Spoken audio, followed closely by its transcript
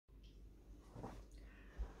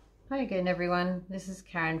Hi again everyone, this is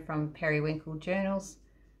Karen from Periwinkle Journals.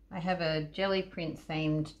 I have a Gelli Print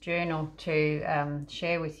themed journal to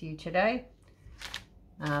share with you today.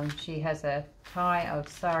 She has a tie of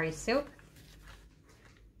sari silk.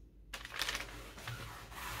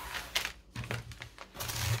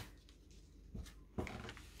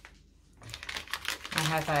 I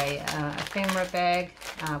have a ephemera bag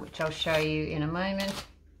which I'll show you in a moment.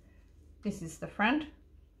 This is the front.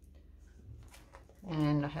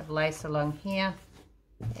 And I have lace along here.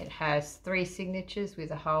 It has 3 signatures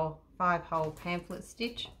with a 5-hole pamphlet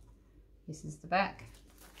stitch. This is the back.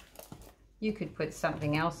 You could put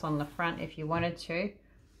something else on the front if you wanted to,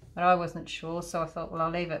 but I wasn't sure, so I thought, well,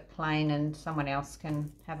 I'll leave it plain and someone else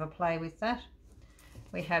can have a play with that.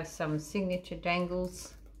 We have some signature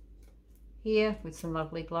dangles here with some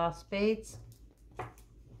lovely glass beads.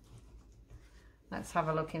 Let's have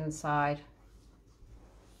a look inside.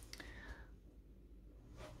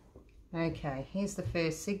 Okay, here's the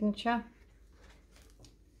first signature.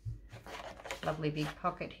 Lovely big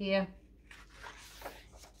pocket here.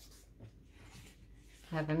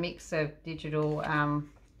 I have a mix of digital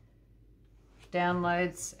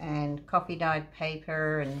downloads and coffee dyed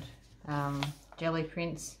paper and Gelli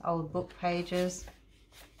Print's old book pages.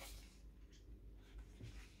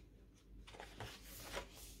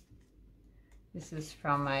 This is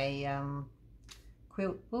from a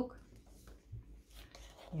quilt book.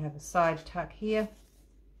 You have a side tuck here,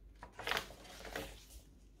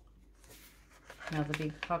 another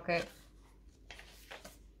big pocket.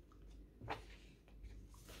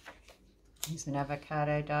 Here's an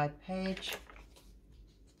avocado dyed page,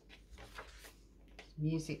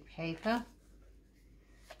 music paper,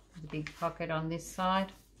 the big pocket on this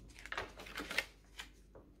side.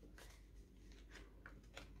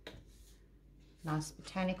 Nice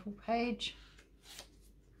botanical page.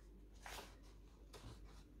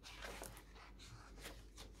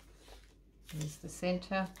 Here's the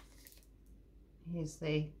centre, here's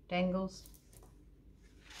the dangles.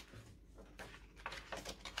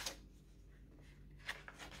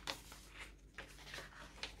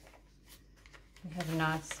 We have a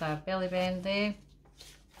nice belly band there.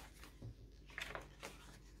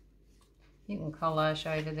 You can collage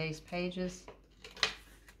over these pages.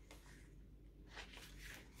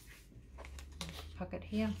 Pocket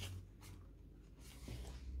here.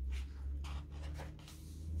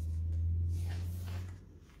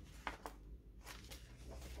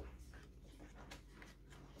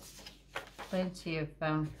 Plenty of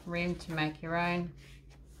room to make your own.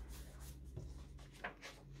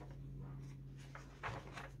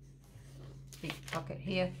 Big pocket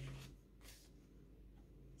here.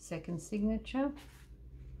 Second signature.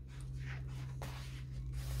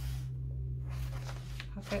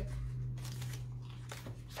 Pocket.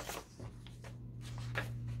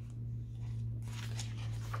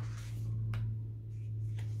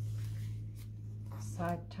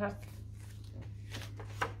 Side tuck.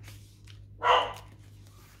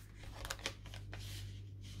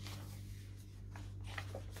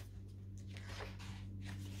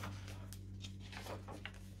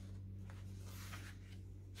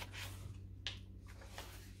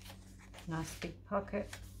 Nice big pocket.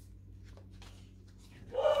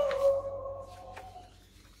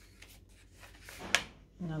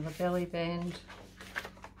 Another belly band.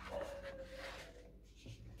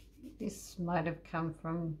 This might have come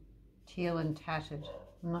from Teal and Tattered.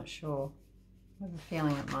 I'm not sure. I have a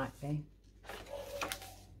feeling it might be.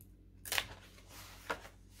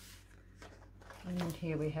 And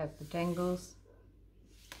here we have the dangles.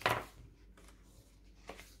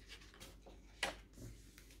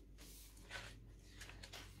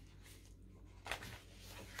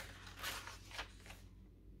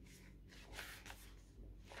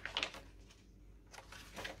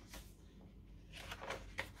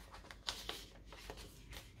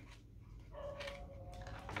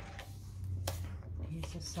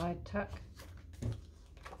 Here's a side tuck.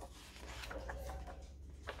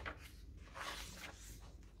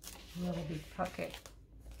 Another big pocket.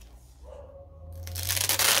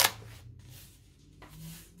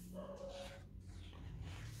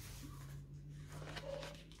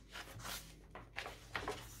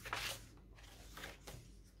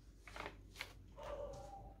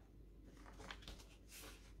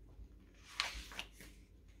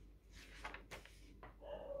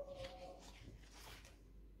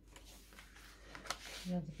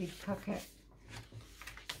 Another big pocket.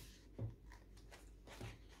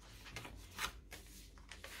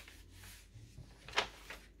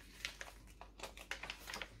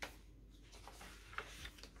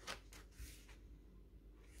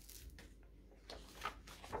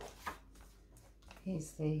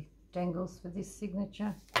 Here's the dangles for this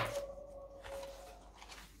signature.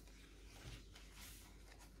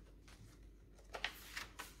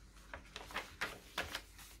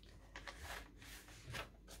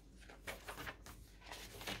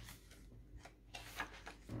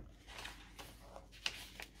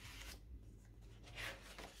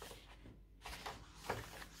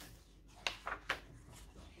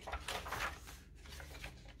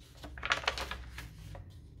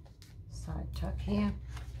 Side tuck here,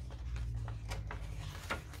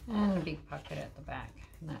 and a big pocket at the back,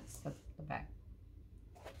 and that's the back.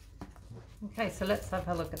 Okay, so let's have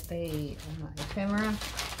a look at the ephemera.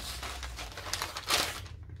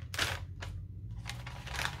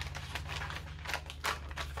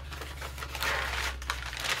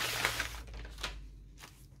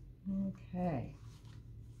 Okay,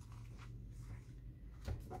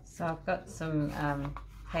 so I've got some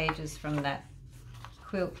pages from that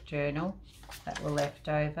quilt journal that were left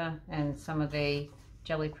over, and some of the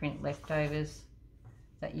Gelli Print leftovers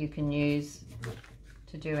that you can use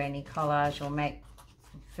to do any collage or make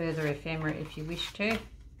further ephemera if you wish to.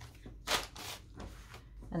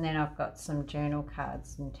 And then I've got some journal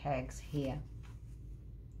cards and tags here,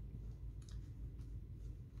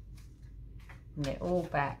 and they're all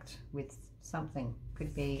backed with something.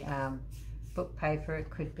 Could be book paper, it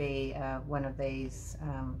could be one of these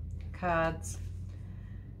cards,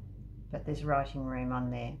 but there's writing room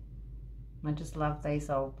on there. I just love these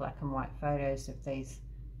old black and white photos of these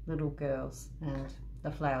little girls and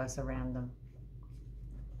the flowers around them.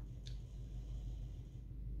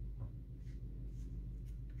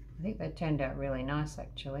 I think they turned out really nice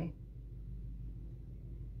actually.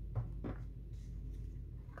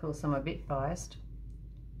 Of course, I'm a bit biased,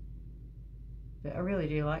 but I really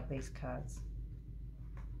do like these cards.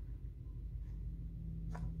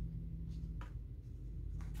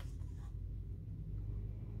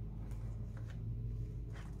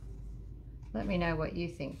 Let me know what you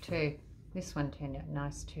think too. This one turned out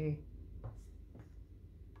nice too.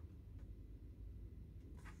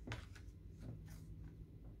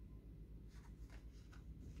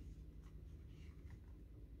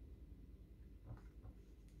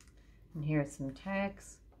 And here are some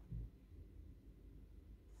tags.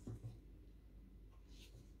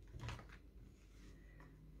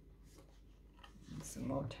 And some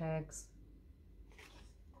more tags.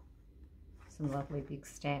 Some lovely big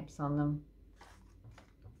stamps on them.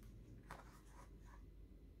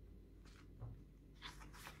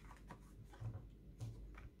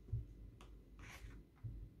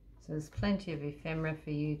 So there's plenty of ephemera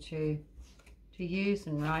for you to use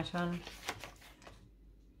and write on.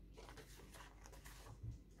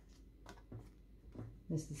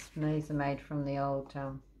 These are made from the old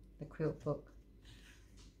the quilt book.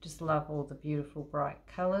 Just love all the beautiful bright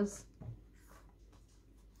colours.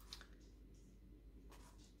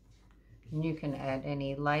 And you can add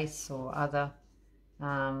any lace or other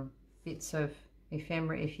bits of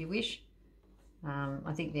ephemera if you wish.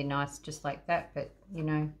 I think they're nice just like that, but you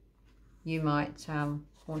know, you might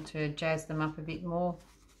want to jazz them up a bit more,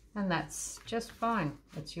 and that's just fine.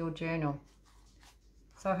 It's your journal.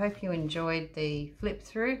 So I hope you enjoyed the flip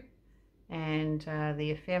through and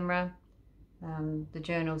the ephemera. The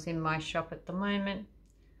journal's in my shop at the moment.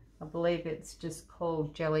 I believe it's just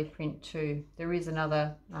called Gelli Print 2. There is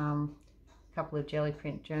another couple of Gelli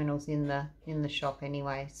Print journals in the shop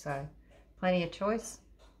anyway, so plenty of choice.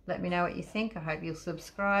 Let me know what you think. I hope you'll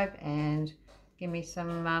subscribe and give me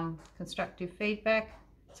some constructive feedback.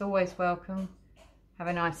 It's always welcome. Have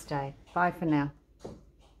a nice day. Bye for now.